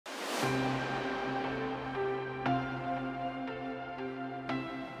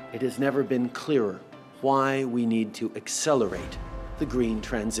it has never been clearer why we need to accelerate the green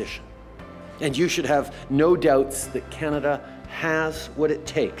transition. And you should have no doubts that Canada has what it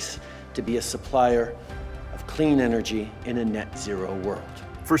takes to be a supplier of clean energy in a net zero world.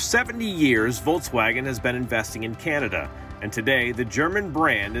 For 70 years, Volkswagen has been investing in Canada, and today the German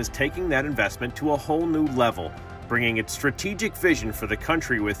brand is taking that investment to a whole new level, bringing its strategic vision for the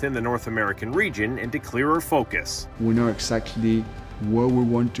country within the North American region into clearer focus. We know exactly where we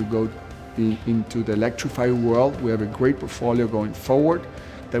want to go into the electrified world. We have a great portfolio going forward,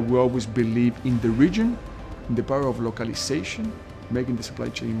 that we always believe in the region, in the power of localization, making the supply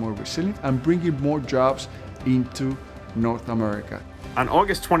chain more resilient, and bringing more jobs into North America. On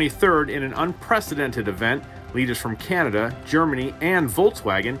August 23rd, in an unprecedented event, leaders from Canada, Germany, and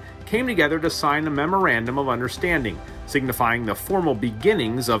Volkswagen came together to sign a Memorandum of Understanding, signifying the formal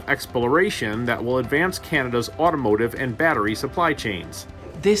beginnings of exploration that will advance Canada's automotive and battery supply chains.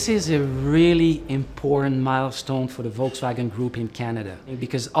 This is a really important milestone for the Volkswagen Group in Canada,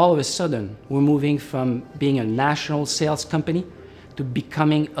 because all of a sudden we're moving from being a national sales company to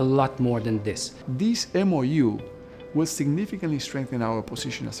becoming a lot more than this. This MOU will significantly strengthen our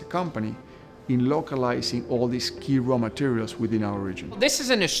position as a company in localizing all these key raw materials within our region. This is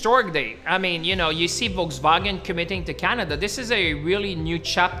an historic day. I mean, you see Volkswagen committing to Canada. This is a really new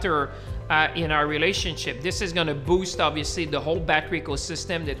chapter in our relationship. This is going to boost, obviously, the whole battery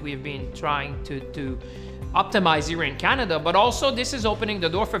ecosystem that we've been trying to optimize here in Canada, but also this is opening the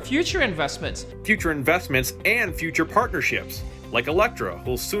door for future investments. Future investments and future partnerships, like Electra, who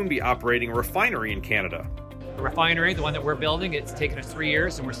will soon be operating a refinery in Canada. The refinery, the one that we're building, it's taken us 3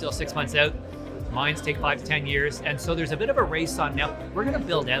 years and we're still 6 months out. Mines take 5 to 10 years, and so there's a bit of a race on now. We're going to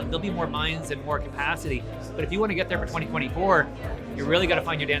build out, there'll be more mines and more capacity, but if you want to get there for 2024, you really got to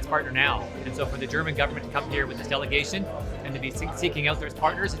find your dance partner now. And so for the German government to come here with this delegation and to be seeking out those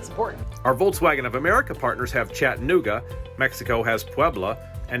partners, it's important. Our Volkswagen of America partners have Chattanooga, Mexico has Puebla,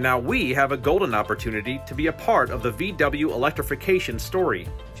 and now we have a golden opportunity to be a part of the VW electrification story.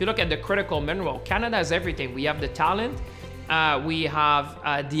 If you look at the critical mineral, Canada has everything. We have the talent, we have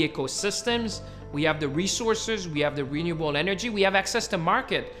the ecosystems, we have the resources, we have the renewable energy, we have access to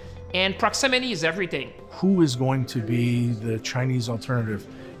market, and proximity is everything. Who is going to be the Chinese alternative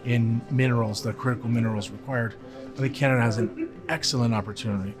in minerals, the critical minerals required? I think Canada has an excellent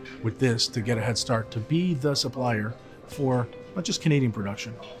opportunity with this to get a head start, to be the supplier for not just Canadian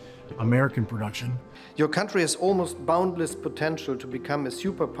production, American production. Your country has almost boundless potential to become a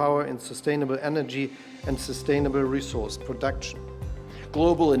superpower in sustainable energy and sustainable resource production.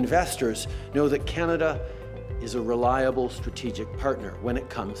 Global investors know that Canada is a reliable strategic partner when it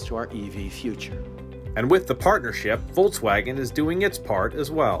comes to our EV future. And with the partnership, Volkswagen is doing its part as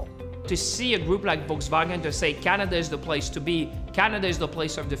well. To see a group like Volkswagen to say Canada is the place to be, Canada is the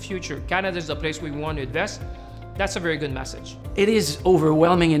place of the future, Canada is the place we want to invest, that's a very good message. It is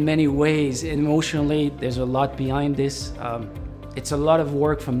overwhelming in many ways. Emotionally, there's a lot behind this. It's a lot of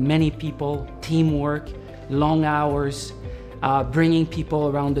work from many people, teamwork, long hours, bringing people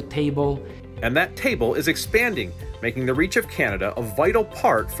around the table. And that table is expanding, making the reach of Canada a vital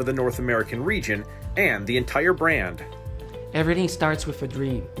part for the North American region and the entire brand. Everything starts with a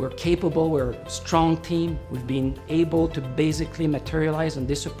dream. We're capable, we're a strong team. We've been able to basically materialize on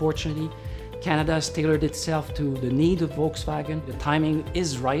this opportunity. Canada has tailored itself to the need of Volkswagen. The timing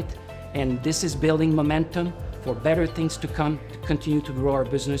is right, and this is building momentum for better things to come, to continue to grow our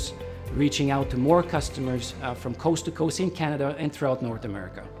business, reaching out to more customers from coast to coast in Canada and throughout North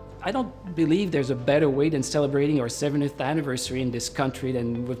America. I don't believe there's a better way than celebrating our 70th anniversary in this country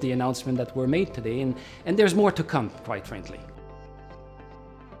than with the announcement that were made today, and there's more to come, quite frankly.